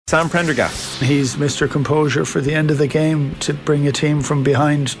Sam Prendergast. He's Mr. Composure for the end of the game, to bring a team from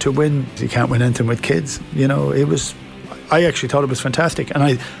behind to win. You can't win anything with kids. You know, I actually thought it was fantastic, and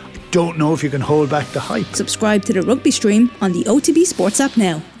I don't know if you can hold back the hype. Subscribe to the rugby stream on the OTB Sports app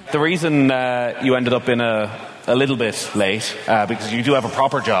now. The reason you ended up in a little bit late, because you do have a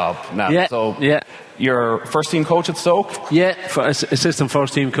proper job now. Yeah, so yeah. You're first team coach at Stoke? Yeah, assistant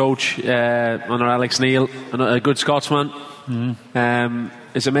first team coach under Alex Neil, a good Scotsman. Mm-hmm.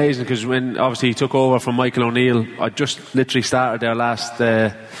 It's amazing because when obviously he took over from Michael O'Neill, I just literally started there last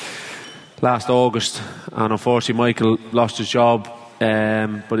August, and unfortunately Michael lost his job,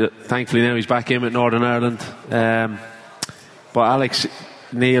 but thankfully now he's back in with Northern Ireland. But Alex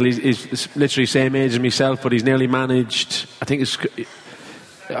Neil is literally same age as myself, but he's nearly managed,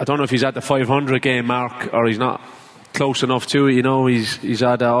 I don't know if he's at the 500 game mark or he's not close enough to it. You know, he's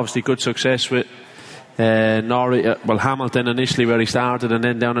had obviously good success with Norwich, Hamilton initially where he started, and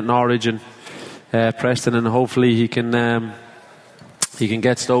then down at Norwich and Preston, and hopefully he can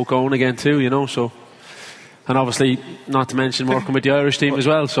get Stoke going again too, you know. So, and obviously not to mention working with the Irish team as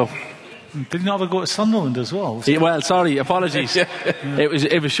well. So didn't you ever go to Sunderland as well? Sorry, apologies.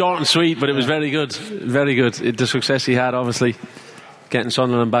 It was short and sweet, but it was very good, very good. The success he had, obviously getting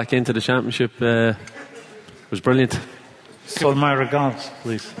Sunderland back into the Championship was brilliant. So my regards,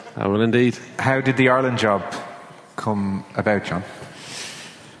 please. I will indeed. How did the Ireland job come about, John?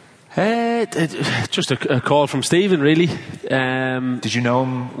 Just a call from Stephen, really. Did you know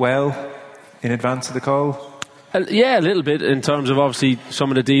him well in advance of the call? Yeah, a little bit, in terms of obviously some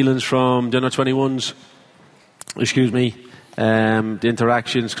of the dealings from the under-21s, the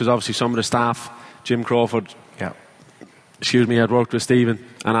interactions, because obviously some of the staff, Jim Crawford, had worked with Stephen,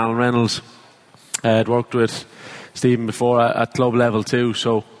 and Alan Reynolds had worked with Stephen before at club level too.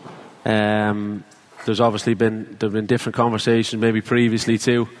 So there's obviously been different conversations maybe previously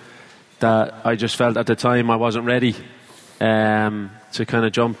too, that I just felt at the time I wasn't ready to kind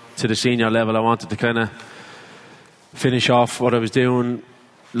of jump to the senior level. I wanted to kind of finish off what I was doing,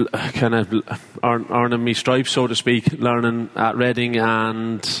 kind of earning me stripes, so to speak, learning at Reading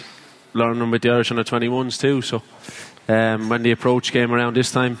and learning with the Irish under-21s too. So when the approach came around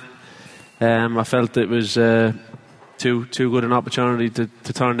this time, I felt it was too good an opportunity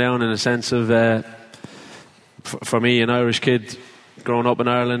to turn down, in a sense of for me, an Irish kid growing up in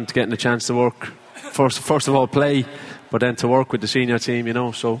Ireland, getting the chance to work, first of all play, but then to work with the senior team, you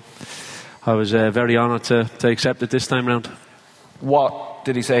know. So I was very honoured to accept it this time round. What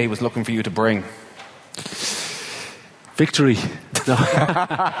did he say he was looking for you to bring? Victory. No.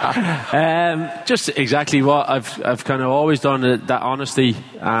 Just exactly what I've kind of always done, that honesty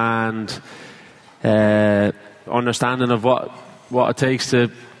and understanding of what it takes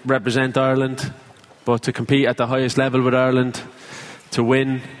to represent Ireland, but to compete at the highest level with Ireland, to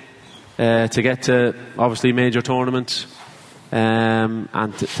win, to get to obviously major tournaments, and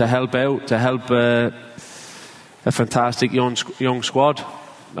to help out, to help a fantastic young squad,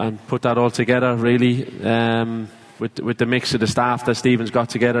 and put that all together really, with the mix of the staff that Stephen's got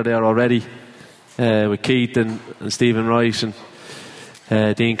together there already, with Keith and Stephen Rice and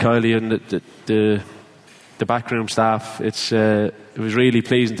Dean Kiley and the backroom staff. It was really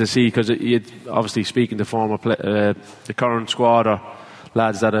pleasing to see, because obviously speaking to the current squad or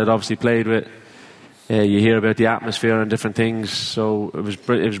lads that I'd obviously played with, you hear about the atmosphere and different things. So it was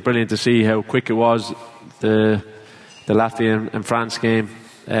brilliant to see how quick it was, the Latvia and France game,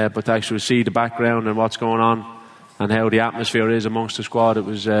 but to actually see the background and what's going on and how the atmosphere is amongst the squad. It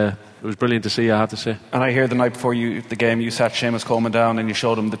was brilliant to see, I have to say. And I hear the night before the game, you sat Seamus Coleman down and you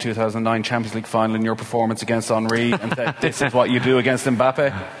showed him the 2009 Champions League final and your performance against Henry, and said, this is what you do against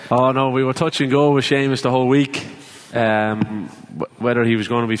Mbappe. Oh no, we were touch and go with Seamus the whole week, whether he was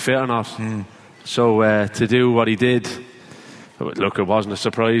going to be fit or not. So to do what he did, look, it wasn't a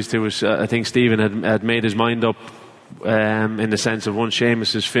surprise to us. I think Stephen had made his mind up, in the sense of once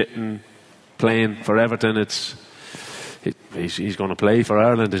Seamus is fit and playing for Everton, he's going to play for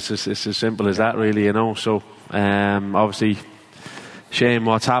Ireland. It's as simple as that, really, you know. So obviously, shame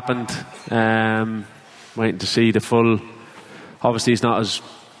what's happened. Waiting to see the full. Obviously,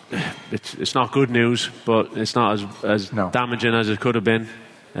 it's not good news, but it's not as damaging as it could have been.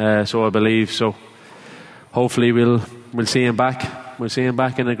 So I believe. So hopefully we'll see him back. We'll see him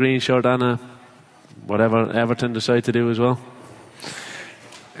back in a green shirt and whatever Everton decide to do as well.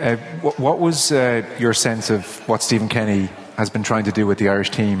 What was your sense of what Stephen Kenny has been trying to do with the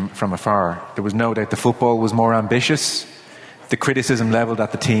Irish team from afar? There was no doubt the football was more ambitious. The criticism levelled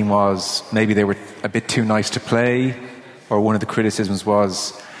at the team was maybe they were a bit too nice to play, or one of the criticisms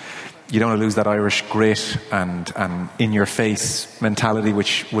was you don't want to lose that Irish grit and in-your-face mentality,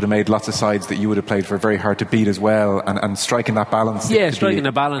 which would have made lots of sides that you would have played for very hard to beat as well, and striking that balance. Yeah, striking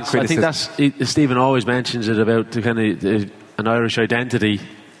the balance. I think Stephen always mentions it about the kind of an Irish identity,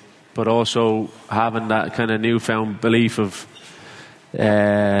 but also having that kind of newfound belief of,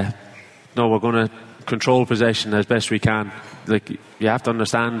 no, we're going to control possession as best we can. Like, you have to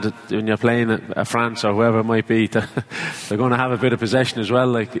understand that when you're playing at France or whoever it might be, they're going to have a bit of possession as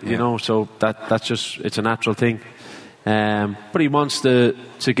well, you know, so that's just, it's a natural thing. But he wants to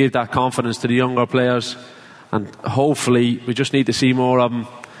give that confidence to the younger players, and hopefully we just need to see more of them.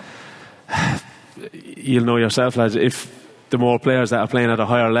 You'll know yourself, lads, if the more players that are playing at a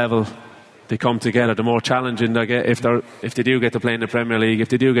higher level, they come together, the more challenging they get. If they do get to play in the Premier League, if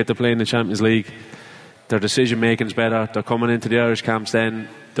they do get to play in the Champions League, their decision making is better. They're coming into the Irish camps, then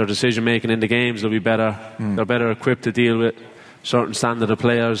their decision making in the games will be better. They're better equipped to deal with certain standard of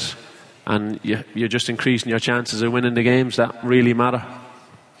players, and you're just increasing your chances of winning the games that really matter.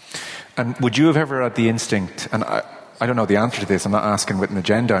 And would you have ever had the instinct, and I don't know the answer to this, I'm not asking with an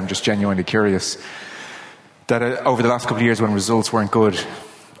agenda, I'm just genuinely curious, that over the last couple of years when results weren't good,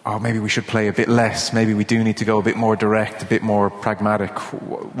 maybe we should play a bit less, maybe we do need to go a bit more direct, a bit more pragmatic?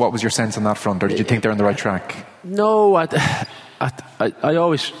 What was your sense on that front, or did you think they're on the right track? No,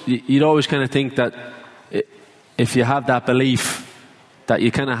 you'd always kind of think that if you have that belief, that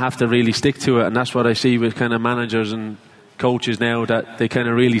you kind of have to really stick to it, and that's what I see with kind of managers and coaches now, that they kind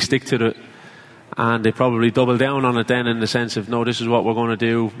of really stick to it, and they probably double down on it then, in the sense of, no, this is what we're going to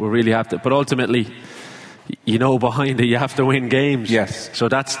do, we really have to. But ultimately, you know, behind it, you have to win games. Yes. So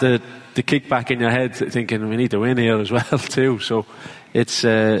that's the kickback in your head, thinking we need to win here as well too. So it's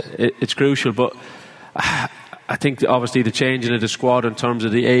crucial. But I think obviously the changing of the squad in terms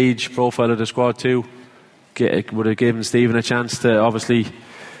of the age profile of the squad too would have given Stephen a chance to obviously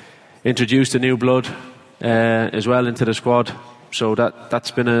introduce the new blood as well into the squad. So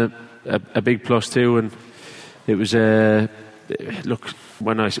that's been a big plus too. And it was look,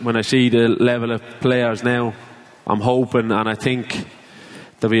 when I see the level of players now, I'm hoping, and I think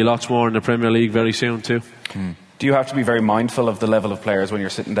there'll be lots more in the Premier League very soon too. Do you have to be very mindful of the level of players when you're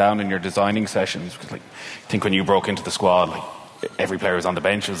sitting down in your designing sessions? Because, like, I think when you broke into the squad, like, every player who's on the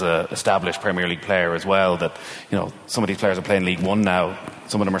bench was an established Premier League player as well. That, you know, some of these players are playing League One now.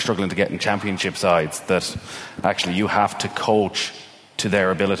 Some of them are struggling to get in Championship sides. That actually you have to coach to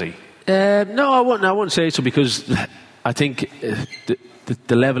their ability. No, I wouldn't say so, because I think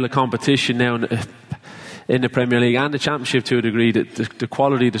the level of competition now in the Premier League and the Championship to a degree, the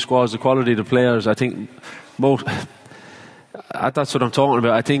quality of the squads, the quality of the players, I think that's what I'm talking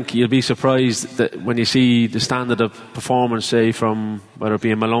about. I think you'll be surprised that when you see the standard of performance, say from whether it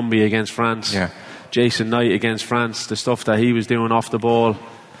be in Malumbi against France, Jason Knight against France, the stuff that he was doing off the ball,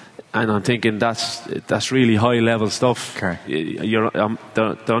 and I'm thinking that's really high level stuff. Okay.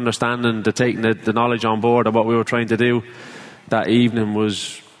 The understanding, taking the knowledge on board of what we were trying to do that evening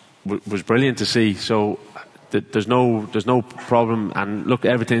was brilliant to see. So there's no problem. And look,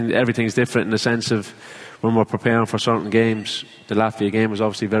 everything's different in the sense of when we're preparing for certain games. The Latvia game was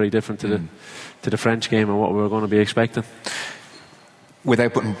obviously very different to the French game and what we were going to be expecting.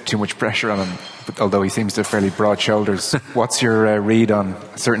 Without putting too much pressure on him, although he seems to have fairly broad shoulders, what's your read on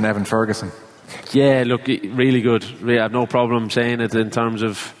a certain Evan Ferguson? Yeah, look, really good. I have no problem saying it in terms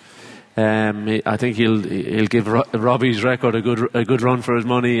of I think he'll give Robbie's record a good run for his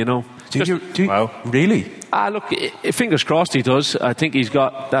money, you know. Do you wow, really? Look, fingers crossed he does. I think he's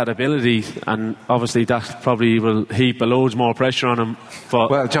got that ability, and obviously that probably will heap loads more pressure on him. But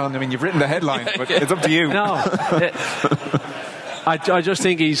well, John, I mean, you've written the headline, but it's up to you. No, I just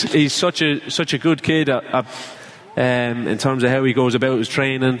think he's such a good kid in terms of how he goes about his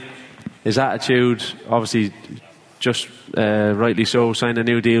training, his attitude. Obviously, just rightly so, signed a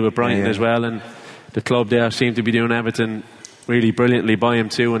new deal with Brighton as well, and the club there seem to be doing everything really brilliantly by him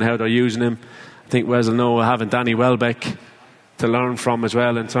too, and how they're using him. I think Wes will know having Danny Welbeck to learn from as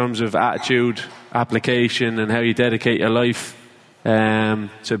well in terms of attitude, application, and how you dedicate your life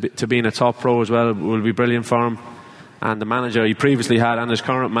to being a top pro as well will be brilliant for him. And the manager he previously had and his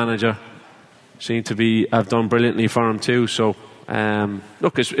current manager seem to have done brilliantly for him too. So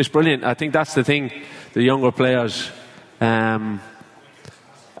look, it's brilliant. I think that's the thing. The younger players, they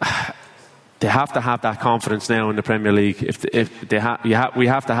have to have that confidence now in the Premier League. We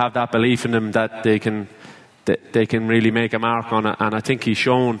have to have that belief in them that they can really make a mark on it. And I think he's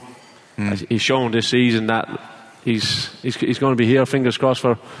shown this season that he's going to be here, fingers crossed,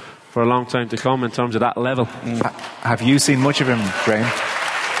 for a long time to come in terms of that level. Have you seen much of him, Graeme?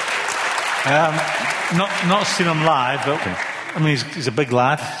 Not seen him live, but I mean, he's a big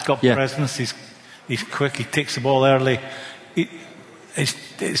lad. He's got presence. He's quick. He takes the ball early.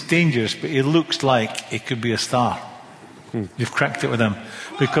 It's dangerous, but he looks like he could be a star. You've cracked it with him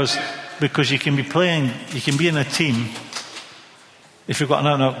because you can be playing. You can be in a team. If you've got an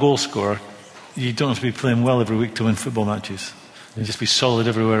out-and-out goal scorer, you don't have to be playing well every week to win football matches. You just be solid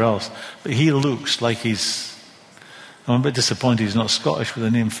everywhere else. But he looks like he's. I'm a bit disappointed he's not Scottish with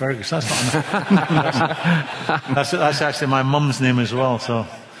the name Ferguson. That's actually my mum's name as well. So,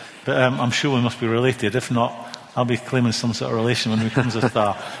 but I'm sure we must be related. If not, I'll be claiming some sort of relation when he becomes a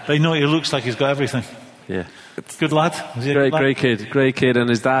star. But he looks like he's got everything. Yeah, good lad. Great kid, and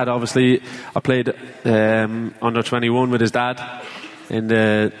his dad. Obviously, I played under 21 with his dad in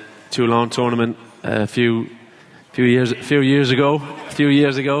the Toulon tournament a few years ago.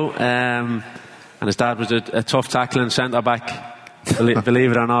 And his dad was a tough tackling centre back,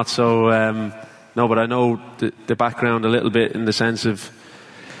 believe it or not. So no, but I know the background a little bit in the sense of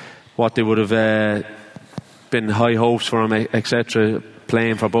what they would have been high hopes for him, etc.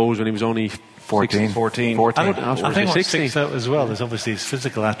 Playing for Bows when he was only 14. I think what 16. sticks out as well is obviously his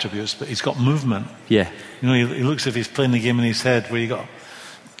physical attributes, but he's got movement. Yeah, he looks as if he's playing the game in his head, where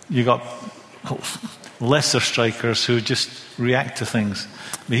you got lesser strikers who just react to things,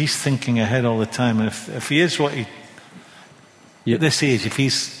 but he's thinking ahead all the time. And if he is what he at this age, if he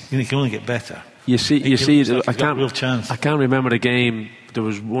can only get better. You see, like I can't real chance. I can't remember the game. There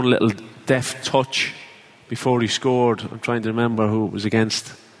was one little deft touch before he scored. I'm trying to remember who it was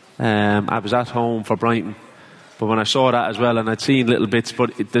against. I was at home for Brighton, but when I saw that as well, and I'd seen little bits,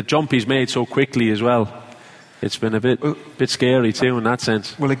 but the jump he's made so quickly as well, it's been a bit scary too in that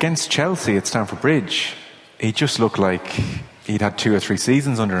sense. Well, against Chelsea at Stamford Bridge, he just looked like he'd had 2 or 3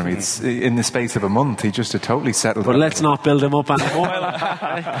 seasons under him. It's in the space of a month, he just had totally settled. But let's not build him up anymore.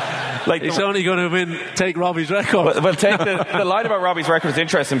 He's only going to take Robbie's record. Well, take the line about Robbie's record is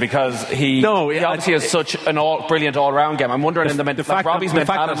interesting because he obviously has such an brilliant all-round game. I'm wondering the fact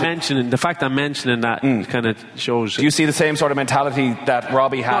I'm mentioning that kind of shows. Do you see the same sort of mentality that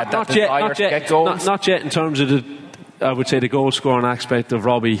Robbie had? Not yet in terms of I would say the goal scoring aspect of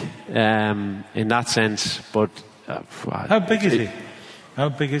Robbie in that sense, but. How big is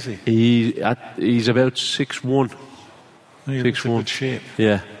he? He's about 6'1". He's in good shape.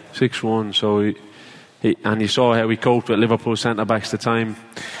 Yeah, 6'1". So and you saw how he coped with Liverpool centre backs at the time.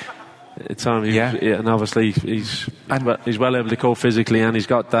 And obviously he's well able to cope physically, and he's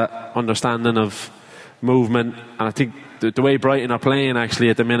got that understanding of movement. And I think the way Brighton are playing actually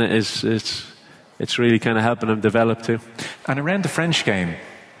at the minute it's really kind of helping him develop too. And around the French game,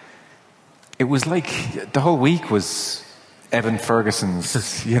 it was like the whole week was Evan Ferguson's,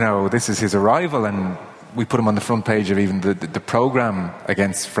 this is his arrival, and we put him on the front page of even the programme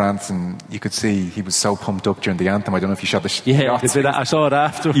against France, and you could see he was so pumped up during the anthem. I don't know if you shot the shots. I saw it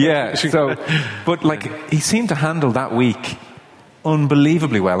after. Yeah, but he seemed to handle that week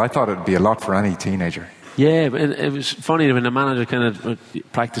unbelievably well. I thought it would be a lot for any teenager. Yeah, but it was funny when the manager kind of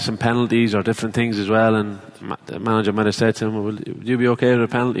practicing penalties or different things as well, and the manager might have said to him, "Would you be okay with a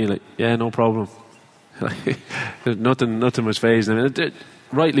penalty?" Like, yeah, no problem. Nothing was phasing him.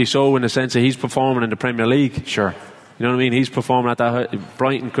 Rightly so, in the sense that he's performing in the Premier League. Sure, you know what I mean. He's performing at that.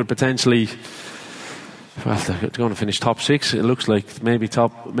 Brighton could potentially. Well, they're going to finish top 6. It looks like maybe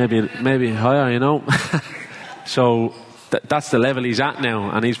higher. So that's the level he's at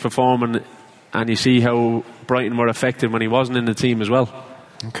now, and he's performing. And you see how Brighton were affected when he wasn't in the team as well.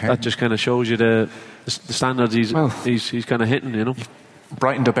 Okay. That just kind of shows you the standards he's kind of hitting,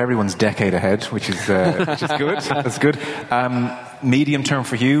 Brightened up everyone's decade ahead, which is good. That's good. Medium term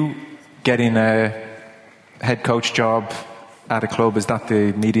for you, getting a head coach job at a club, is that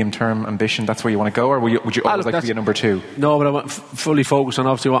the medium term ambition? That's where you want to go, or would you always like to be a number 2? No, but I want fully focused on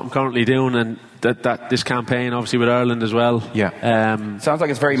obviously what I'm currently doing, and that this campaign obviously with Ireland as well. Yeah. Sounds like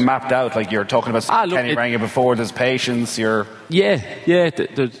it's very mapped out. Like you're talking about Kenny Ranger before. There's patience. That's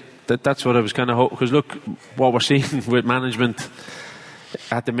what I was kind of hoping, because look what we're seeing with management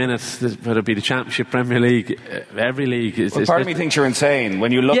at the minute, whether it be the Championship, Premier League, every league. Part of me thinks you're insane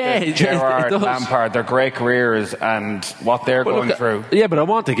when you look at Gerrard, Lampard, their great careers and what they're going through. Yeah, but I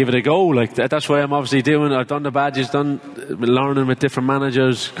want to give it a go. Like that's why I'm obviously doing. I've done the badges, learning with different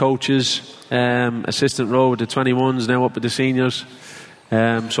managers, coaches, assistant role with the 21s, now up with the seniors.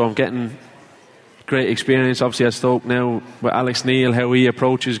 So I'm getting great experience. Obviously at Stoke now with Alex Neil, how he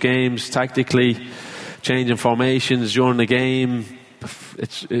approaches games tactically, changing formations during the game.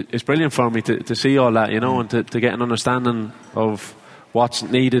 It's brilliant for me to see all that, and to get an understanding of what's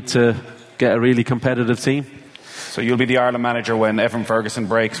needed to get a really competitive team. So you'll be the Ireland manager when Evan Ferguson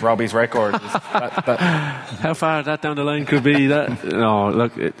breaks Robbie's record. How far that down the line could be? No,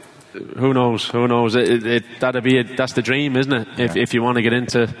 look, who knows? Who knows? That's the dream, isn't it? If you want to get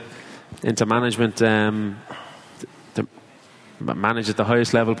into management, to manage at the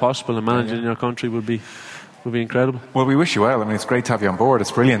highest level possible, and manage in your country would be incredible. Well, we wish you well. I mean, it's great to have you on board.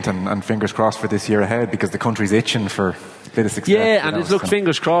 It's brilliant, and fingers crossed for this year ahead, because the country's itching for a bit of success. Yeah, and look,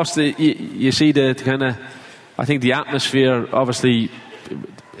 fingers crossed. You see the kind of, I think the atmosphere, obviously,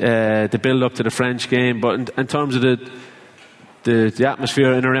 the build up to the French game, but in terms of the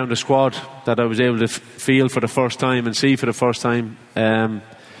atmosphere in and around the squad that I was able to feel for the first time and see for the first time,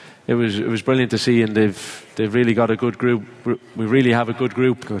 it was brilliant to see, and they've really got a good group. We really have a good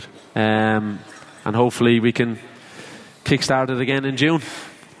group. Good. And hopefully we can kickstart it again in June.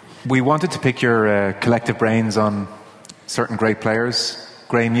 We wanted to pick your collective brains on certain great players.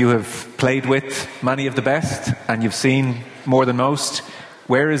 Graeme, you have played with many of the best, and you've seen more than most.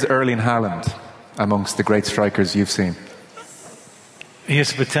 Where is Erling Haaland amongst the great strikers you've seen? He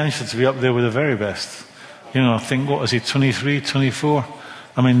has the potential to be up there with the very best. I think, what is he, 23, 24?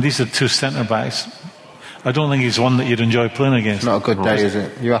 I mean, these are two centre-backs. I don't think he's one that you'd enjoy playing against. It's not a good day, is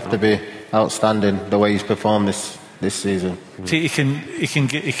it? You have to be outstanding the way he's performed this season. He can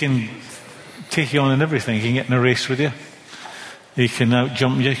take you on in everything. He can get in a race with you. He can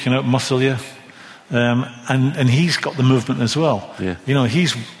out-jump you. He can out-muscle you. And he's got the movement as well. Yeah.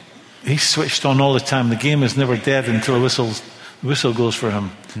 He's switched on all the time. The game is never dead until the whistle goes for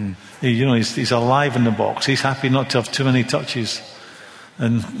him. He's alive in the box. He's happy not to have too many touches.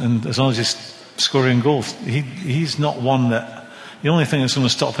 And as long as he's scoring goals, he's not one that. The only thing that's going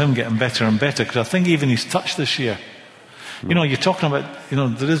to stop him getting better and better, because I think even his touch this year. You're talking about.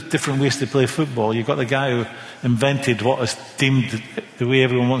 There is different ways to play football. You've got the guy who invented what is deemed the way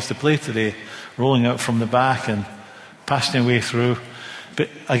everyone wants to play today, rolling out from the back and passing your way through. But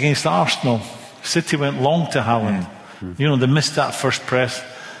against Arsenal, City went long to Haaland. They missed that first press.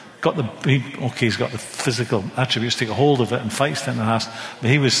 He's got the physical attributes to get hold of it and fight centre halves, but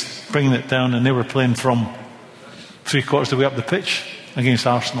he was bringing it down, and they were playing from 3/4 of the way up the pitch against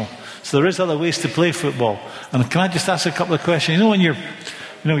Arsenal. So there is other ways to play football. And can I just ask a couple of questions? When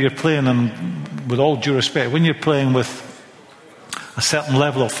you're playing, and with all due respect, when you're playing with a certain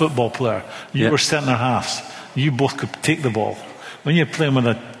level of football player, you were centre halves. You both could take the ball. When you're playing with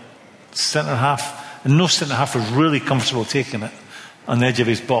a centre half, and no centre half is really comfortable taking it on the edge of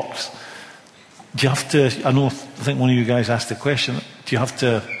his box, do you have to? I think one of you guys asked the question. Do you have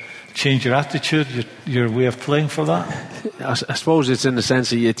to change your attitude, your way of playing for that? I suppose it's in the sense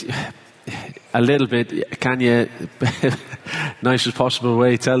that a little bit. Can you, nicest possible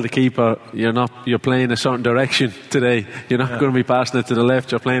way, tell the keeper you're playing a certain direction today. You're not going to be passing it to the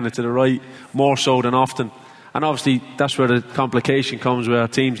left. You're playing it to the right more so than often. And obviously that's where the complication comes, where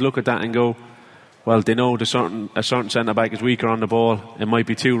teams look at that and go, well, they know a certain centre back is weaker on the ball. It might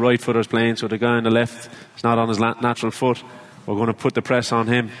be two right footers playing, so the guy on the left is not on his natural foot. We're going to put the press on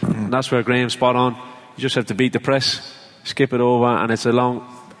him. And that's where Graham's spot on. You just have to beat the press, skip it over, and it's a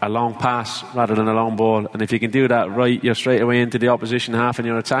long pass rather than a long ball. And if you can do that right, you're straight away into the opposition half and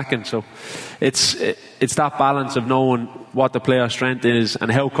you're attacking. So it's that balance of knowing what the player's strength is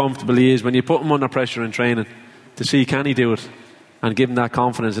and how comfortable he is when you put him under pressure in training, to see can he do it and give him that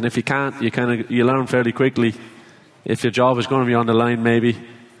confidence. And if he can't, you learn fairly quickly. If your job is going to be on the line, maybe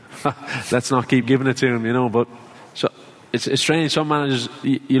let's not keep giving it to him, But so it's strange. Some managers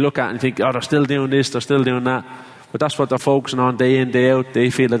you look at and think, they're still doing this, they're still doing that. But that's what they're focusing on day in, day out. They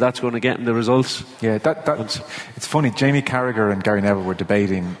feel that that's going to get them the results. Yeah, it's funny. Jamie Carragher and Gary Neville were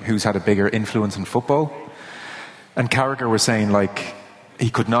debating who's had a bigger influence in football. And Carragher was saying, he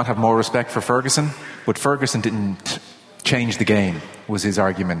could not have more respect for Ferguson, but Ferguson didn't change the game, was his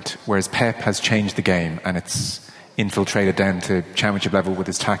argument. Whereas Pep has changed the game, and it's infiltrated down to championship level with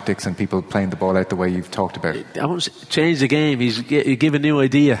his tactics and people playing the ball out the way you've talked about. I won't change the game. He's given a new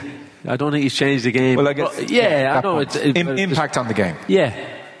idea. I don't think he's changed the game. Well, I guess, I know it's impact on the game.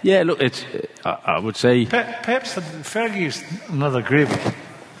 Yeah. Look, I would say Pep's Fergie's another gravy.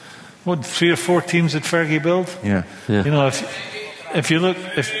 What, 3 or 4 teams did Fergie build? Yeah. If you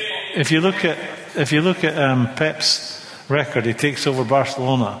look at Pep's record, he takes over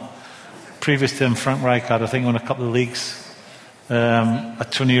Barcelona. Previous to him, Frank Rijkaard, I think, won a couple of leagues. A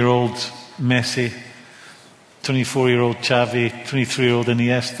 20-year-old Messi, 24-year-old Xavi, 23-year-old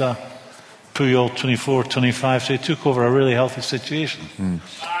Iniesta, Puyol, 24, 25. So he took over a really healthy situation.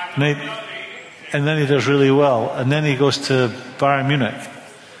 And then he does really well. And then he goes to Bayern Munich.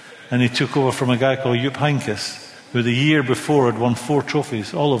 And he took over from a guy called Jupp Heynckes, who the year before had won 4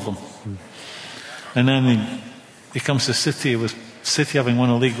 trophies, all of them. And then he comes to City with City having won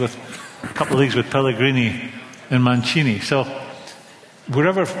a couple of leagues with Pellegrini and Mancini. So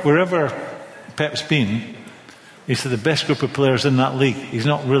wherever Pep's been, he's the best group of players in that league. He's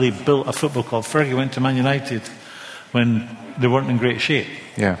not really built a football club. Fergie went to Man United when they weren't in great shape.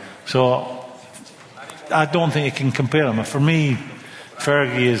 Yeah. So I don't think you can compare them. For me,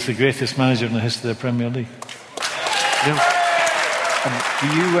 Fergie is the greatest manager in the history of the Premier League. Do you...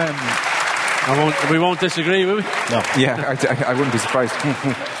 we won't disagree, will we? No. Yeah, I wouldn't be surprised.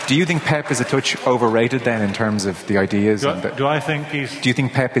 Do you think Pep is a touch overrated then in terms of the ideas? Do I think he's... Do you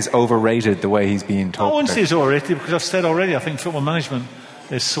think Pep is overrated the way he's being talked about? I wouldn't say he's overrated, because I've said already, I think football management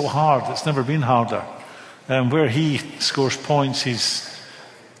is so hard. It's never been harder. Where he scores points,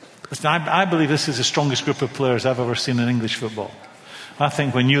 I believe this is the strongest group of players I've ever seen in English football. I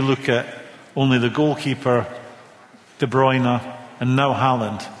think when you look at only the goalkeeper, De Bruyne, and now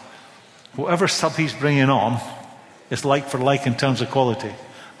Haaland, whatever sub he's bringing on is like for like in terms of quality,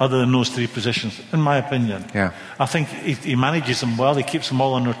 other than those three positions, in my opinion. Yeah. I think he manages them well, he keeps them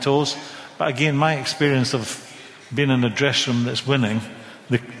all on their toes. But again, my experience of being in a dressing room that's winning,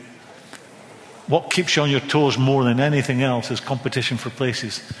 what keeps you on your toes more than anything else is competition for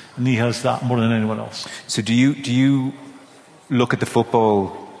places, and he has that more than anyone else. So do you look at the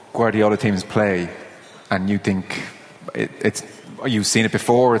football Guardiola teams play and you think you've seen it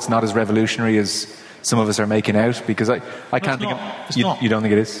before, it's not as revolutionary as some of us are making out? Because I can't think of... You don't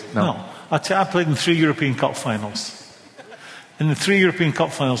think it is? No. I played in 3 European Cup finals. In the 3 European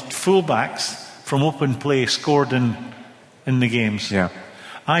Cup finals, full-backs from open play scored in the games. Yeah.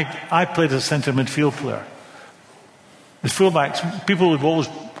 I played as a centre midfield player. The full-backs, people would always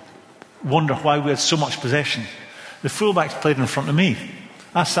wonder why we had so much possession. The full-backs played in front of me.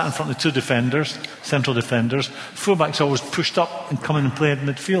 I sat in front of 2 defenders, central defenders. Full-backs always pushed up and come in and played in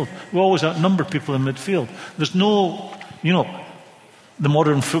midfield. We always outnumbered people in midfield. There's no, the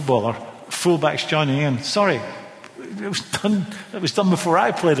modern footballer, full-backs joining in. Sorry, it was done before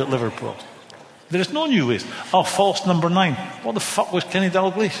I played at Liverpool. There is no new ways. False number 9. What the fuck was Kenny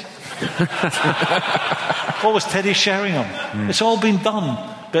Dalglish? What was Teddy Sheringham? It's all been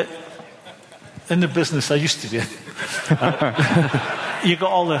done. But in the business I used to be, you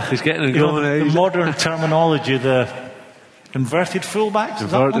got all the, the modern terminology, the inverted fullbacks.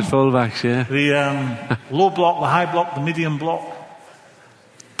 Inverted fullbacks, yeah. The low block, the high block, the medium block.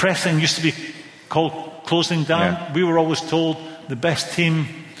 Pressing used to be called closing down. Yeah. We were always told the best team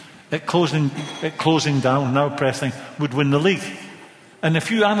at closing down, now pressing, would win the league. And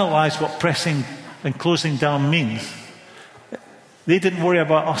if you analyse what pressing and closing down means, they didn't worry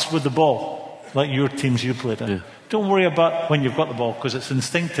about us with the ball like your teams you played in. Yeah. Don't worry about when you've got the ball, because it's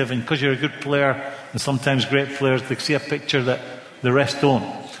instinctive, and because you're a good player, and sometimes great players, they see a picture that the rest don't.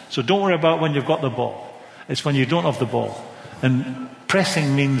 So don't worry about when you've got the ball. It's when you don't have the ball. And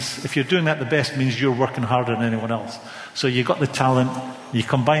pressing means, if you're doing that the best, means you're working harder than anyone else. So you've got the talent, you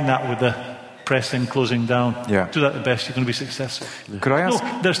combine that with the pressing, closing down, do that the best, you're going to be successful. Yeah. Could I ask?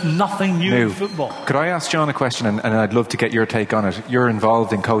 No, there's nothing new in football. Could I ask John a question, and I'd love to get your take on it. You're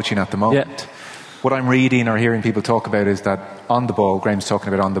involved in coaching at the moment. Yeah. What I'm reading or hearing people talk about is that on the ball, Graeme's talking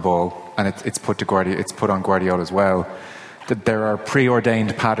about on the ball, and it's put on Guardiola as well, that there are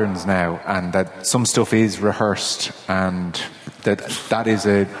preordained patterns now, and that some stuff is rehearsed, and that is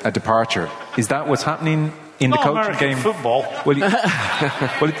a departure. Is that what's happening in the coaching American game? Football. Well,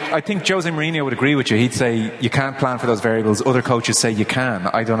 I think Jose Mourinho would agree with you. He'd say you can't plan for those variables. Other coaches say you can.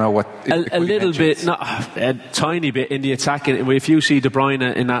 I don't know what. A little bit, not a tiny bit in the attacking. If you see De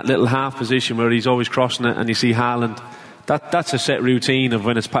Bruyne in that little half position where he's always crossing it, and you see Haaland, that's a set routine of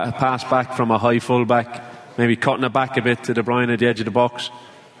when it's passed back from a high full back, maybe cutting it back a bit to De Bruyne at the edge of the box.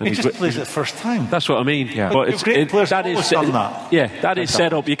 He just plays it first time. That's what I mean. Yeah. But that is done that. Yeah, that is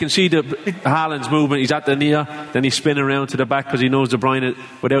set up. You can see Haaland's movement. He's at the near, then he's spinning around to the back because he knows De Bruyne,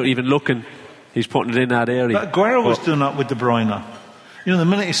 without even looking, he's putting it in that area. But Aguero was doing that with De Bruyne. The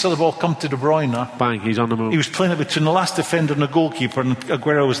minute he saw the ball come to De Bruyne, bang, he's on the move. He was playing it between the last defender and the goalkeeper, and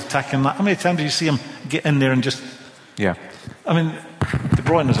Aguero was attacking that. How many times did you see him get in there and just... Yeah. I mean, De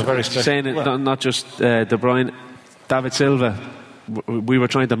Bruyne is a very special saying it, not just De Bruyne, David Silva. We were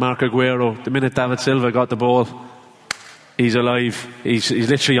trying to mark Aguero. The minute David Silva got the ball, he's alive. He's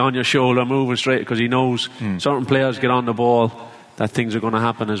literally on your shoulder, moving straight, because he knows certain players get on the ball, that things are going to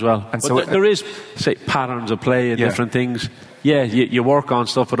happen as well. And so there is, say, patterns of play and different things. Yeah, you work on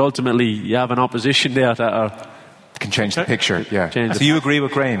stuff, but ultimately you have an opposition there that can change the picture. Yeah. So you agree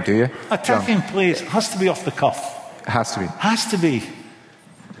with Graeme, do you? Attacking plays has to be off the cuff. It has to be. Has to be.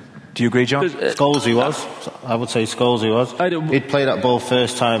 Do you agree, John? Scholes he was. I would say Scholes he was. He'd play that ball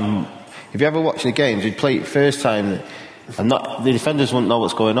first time If you ever watch the games, you'd play it first time, and the defenders wouldn't know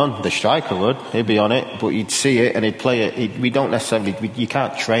what's going on. The striker would. He'd be on it, but you'd see it and he'd play it. We don't necessarily. You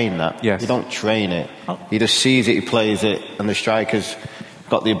can't train that. Yes. You don't train it. He just sees it, he plays it, and the striker's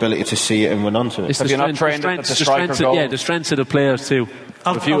got the ability to see it and run onto it. Have you not trained the striker goal? Yeah, the strengths of the players too.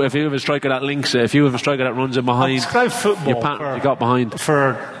 If you have a striker that links it, if you have a striker that runs it behind, describe football you got behind.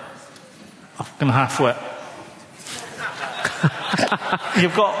 For a fucking half-wit.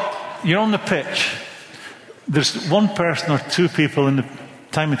 You're on the pitch. There's one person or two people in the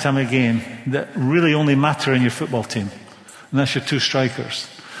time and time again that really only matter in your football team, and that's your two strikers.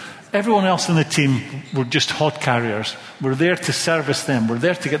 Everyone else in the team were just hod carriers. We're there to service them. We're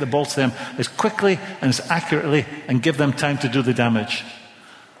there to get the ball to them as quickly and as accurately and give them time to do the damage.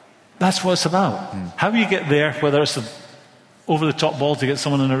 That's what it's about. How you get there, whether it's an over-the-top ball to get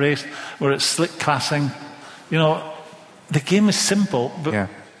someone in a race, or it's slick passing. The game is simple, but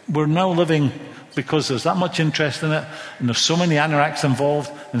we're now living, because there's that much interest in it, and there's so many anoraks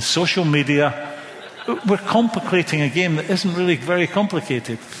involved, and social media, we're complicating a game that isn't really very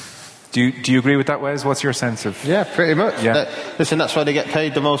complicated. Do you agree with that, Wes? What's your sense of... Yeah, pretty much. Yeah. Listen, that's why they get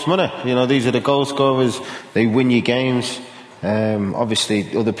paid the most money. These are the goal scorers. They win your games.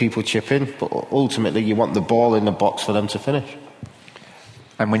 Obviously, other people chip in, but ultimately you want the ball in the box for them to finish.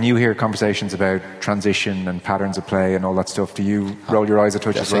 And when you hear conversations about transition and patterns of play and all that stuff, do you roll your eyes a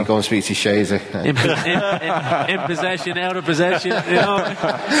touch as well? Go and speak to Shazer. In possession, out of possession.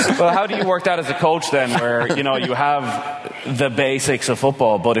 Well, how do you work that as a coach then, where you have the basics of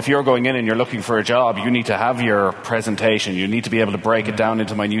football, but if you're going in and you're looking for a job, you need to have your presentation. You need to be able to break it down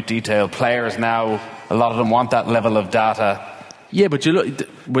into minute detail. Players now, a lot of them want that level of data. Yeah, but you look,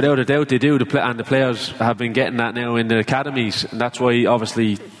 without a doubt they do, and the players have been getting that now in the academies, and that's why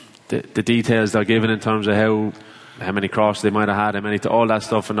obviously the details they're given in terms of how many crosses they might have had, how many, all that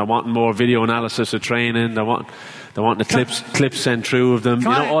stuff, and they're wanting more video analysis of training. They want the clips sent through of them.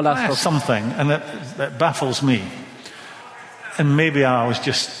 All that stuff. Something, and that baffles me. And maybe I was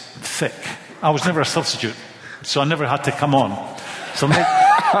just thick. I was never a substitute, so I never had to come on. So maybe,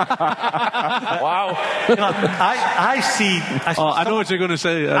 wow. I see. I know what you're going to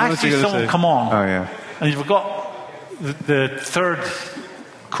say. I see someone come on. Oh yeah. And you've got the third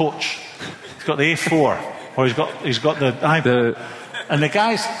coach. He's got the A4, or he's got the iPad, and the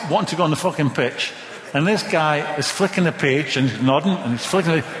guy's wanting to go on the fucking pitch, and this guy is flicking the page and he's nodding, and he's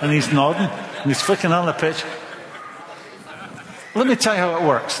flicking, and he's nodding, and he's flicking on the pitch. Let me tell you how it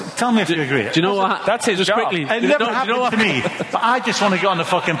works. Tell me if you agree. Do you know what? That's his job. Quickly. It never happened to me, but I just want to get on the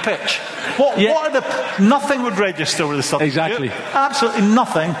fucking pitch. What are nothing would register with the substitute. Exactly. Absolutely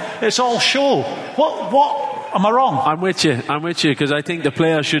nothing. It's all show. What? Am I wrong? I'm with you, because I think the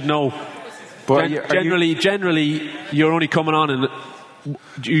player should know. But generally, you're only coming on in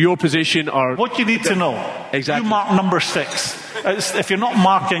your position, or what you need to know. Exactly. You mark number 6. If you're not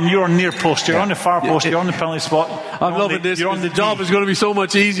marking, you're near post. You're on the far post. You're on the penalty spot. I'm loving this. The job is going to be so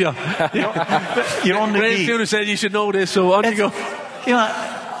much easier. You're on the Graeme Souness said you should know this, so on you go.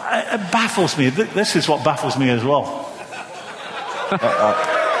 It baffles me. This is what baffles me as well.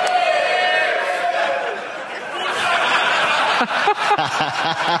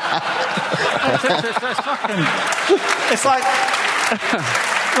 It's like,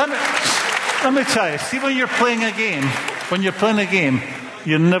 let me tell you, see, when you're playing a game,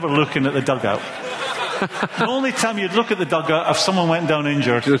 you're never looking at the dugout. The only time you'd look at the dugout if someone went down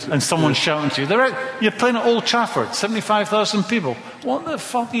injured and someone's shouting to you. You're playing at Old Trafford, 75,000 people. What the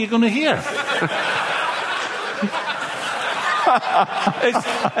fuck are you going to hear?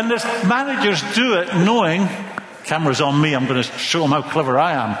 And there's managers do it knowing, camera's on me, I'm going to show them how clever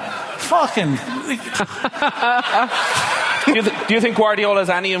I am. Fucking... Do you think Guardiola has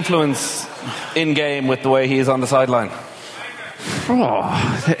any influence in game with the way he is on the sideline? Well,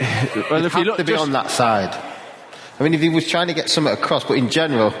 if you look to be on that side. I mean, if he was trying to get something across, but in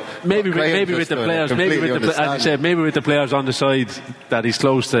general, maybe with the players, maybe with the players on the side that he's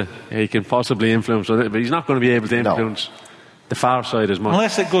close to, he can possibly influence, but he's not going to be able to influence the far side as much.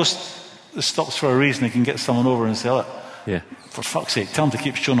 Unless it stops for a reason, he can get someone over and say, "Look, for fuck's sake, tell him to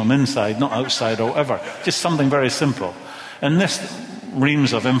keep showing them inside, not outside, or whatever." Just something very simple. And this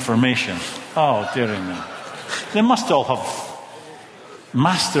reams of information. Oh, dearie me. They must all have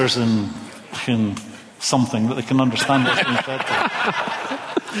masters in something that they can understand what's being said to.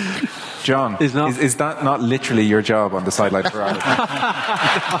 John, is that not literally your job on the sideline for Ireland?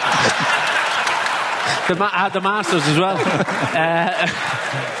 The masters as well.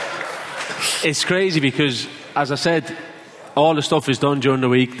 It's crazy because, as I said, all the stuff is done during the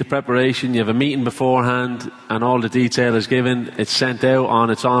week, the preparation, you have a meeting beforehand and all the detail is given, it's sent out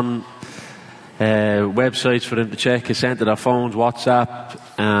it's on websites for them to check, is sent to their phones, WhatsApp,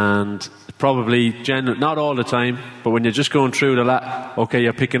 and probably not all the time, but when you're just going through the okay,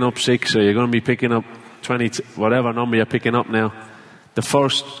 you're picking up 6, or you're going to be picking up 20, whatever number you're picking up now, the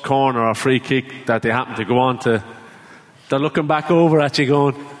first corner or free kick that they happen to go on to, they're looking back over at you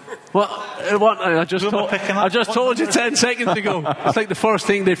going, what I just told you 10 seconds ago. It's like the first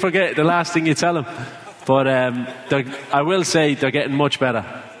thing they forget, the last thing you tell them. But I will say they're getting much better.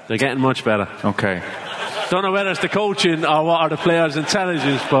 They're getting much better. Okay. Don't know whether it's the coaching or what are the players'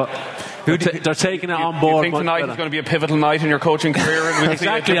 intelligence, but they're taking it on board. Do you think tonight is going to be a pivotal night in your coaching career?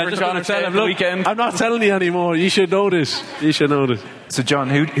 Exactly. I just want to tell them, look, I'm not telling you anymore. You should know this. So, John,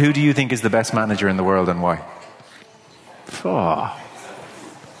 who do you think is the best manager in the world and why? I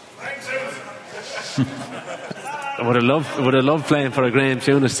would have loved playing for a Graeme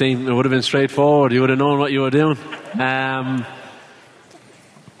Souness team. It would have been straightforward. You would have known what you were doing.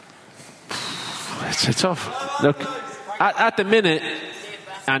 It's tough. Look, at the minute,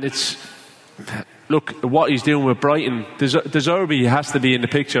 and look what he's doing with Brighton. De Zerbi has to be in the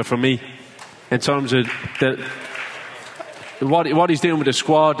picture for me in terms of what he's doing with the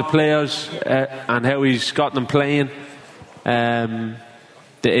squad, the players, and how he's got them playing. The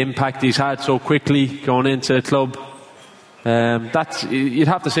impact he's had so quickly going into the club. You'd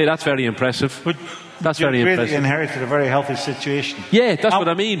have to say that's very impressive. That's very impressive. He inherited a very healthy situation. Yeah, that's what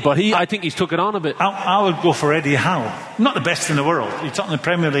I mean. But I think he's took it on a bit. I would go for Eddie Howe. Not the best in the world. You're talking the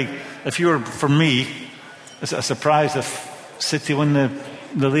Premier League. If you were, for me, is it a surprise if City win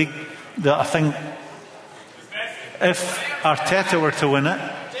the league? I think if Arteta were to win it,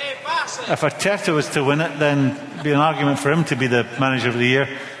 if Arteta was to win it, then it'd be an argument for him to be the manager of the year.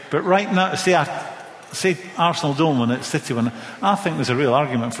 But right now, say Arsenal don't win it, City win it, I think there's a real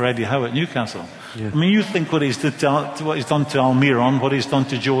argument for Eddie Howe at Newcastle. Yeah. I mean, you think what he's done to Almiron, what he's done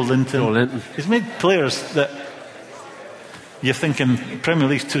to Joe Linton. He's made players that you're thinking Premier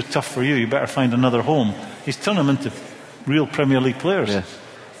League's too tough for you better find another home. He's turned them into real Premier League players. Yeah.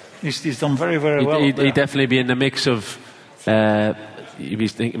 He's done very, very well. He'd definitely be in the mix of he'd be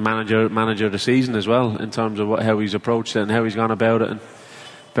thinking manager of the season as well, in terms of how he's approached it and how he's gone about it, and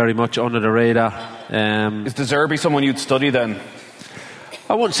very much under the radar. Is De Zerbi someone you'd study then?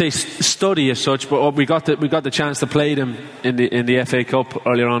 I wouldn't say study as such, but we got the chance to play them in the FA Cup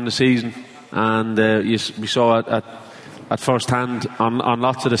earlier on in the season, and we saw it at first hand on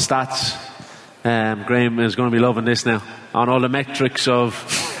lots of the stats. Graeme is going to be loving this now, on all the metrics of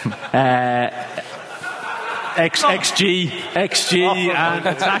XG and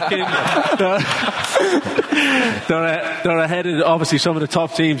attacking. They're ahead of obviously some of the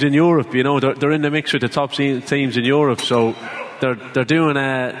top teams in Europe. You know, they're in the mix with the top teams in Europe. So they're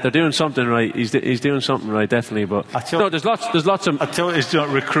doing something right. He's doing something right, definitely. But there's lots of. I tell you, he's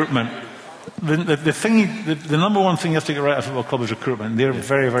doing recruitment. The number one thing you have to get right at a football club is recruitment. They're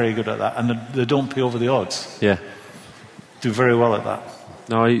very, very good at that, and they don't pay over the odds. Yeah, do very well at that.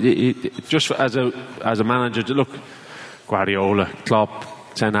 No, he just as a manager, look, Guardiola,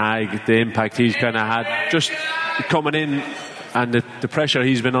 Klopp, Ten Hag, the impact he's kind of had, just coming in, and the pressure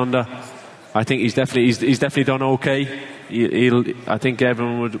he's been under. I think he's definitely done okay. I think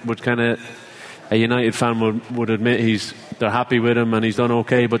everyone would kind of, a United fan would admit they're happy with him and he's done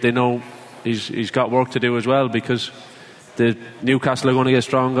okay, but they know he's got work to do as well, because the Newcastle are going to get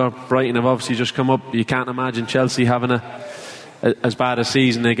stronger. Brighton have obviously just come up. You can't imagine Chelsea having as bad a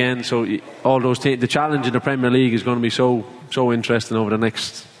season again. So all those teams, the challenge in the Premier League is going to be so interesting over the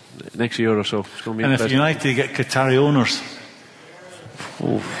next year or so. It's going to be and interesting. If United get Qatari owners,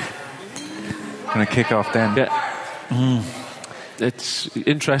 going to kick off then. Yeah. It's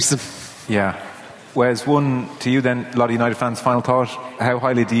interesting. Yeah. Wes, one to you then, a lot of United fans, final thought. How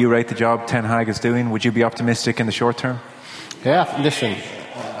highly do you rate the job Ten Hag is doing? Would you be optimistic in the short term? Yeah, listen,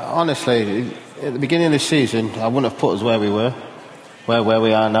 honestly, at the beginning of the season, I wouldn't have put us where we were, where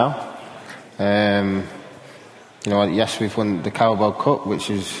we are now. Yes, we've won the Carabao Cup, which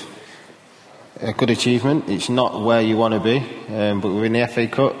is a good achievement. It's not where you want to be, but we're in the FA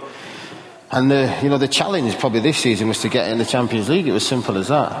Cup. And the challenge probably this season was to get in the Champions League. It was simple as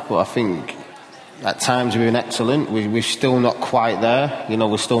that. But I think at times we've been excellent. We're still not quite there.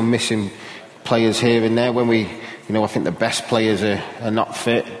 We're still missing players here and there. When I think the best players are not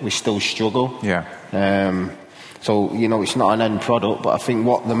fit, we still struggle. Yeah. So it's not an end product, but I think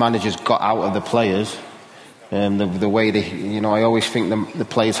what the manager's got out of the players, the way they, I always think the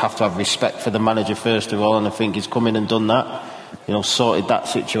players have to have respect for the manager first of all, and I think he's come in and done that. Sorted that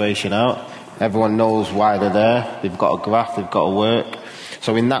situation out. Everyone knows why they're there. They've got to graft, they've got to work.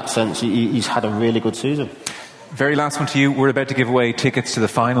 So in that sense, he's had a really good season. Very last one to you. We're about to give away tickets to the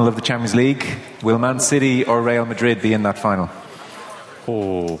final of the Champions League. Will Man City or Real Madrid be in that final?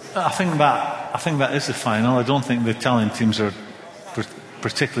 I think that is the final. I don't think the Italian teams are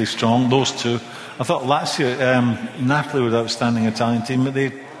particularly strong, those two. I thought last year Napoli were the outstanding Italian team, but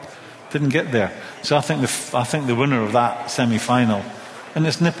they didn't get there. So I think the winner of that semi-final, and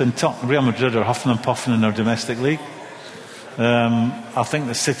it's nip and tuck. Real Madrid are huffing and puffing in their domestic league. I think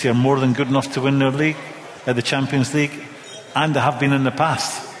the City are more than good enough to win their league, the Champions League, and they have been in the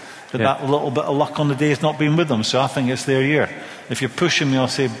past. That little bit of luck on the day has not been with them, so I think it's their year. If you're pushing me, I'll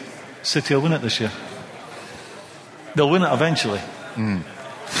say City will win it this year. They'll win it eventually.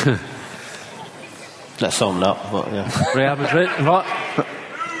 Let's hope not, but yeah. Real Madrid, what?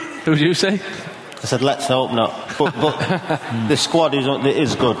 Who did you say? I said let's hope not, but the squad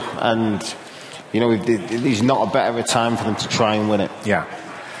is good, and there's not a better time for them to try and win it. Yeah.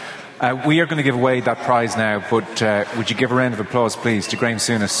 We are going to give away that prize now, but would you give a round of applause, please, to Graeme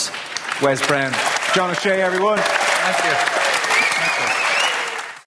Souness, Wes Brown, John O'Shea, everyone. Thank you.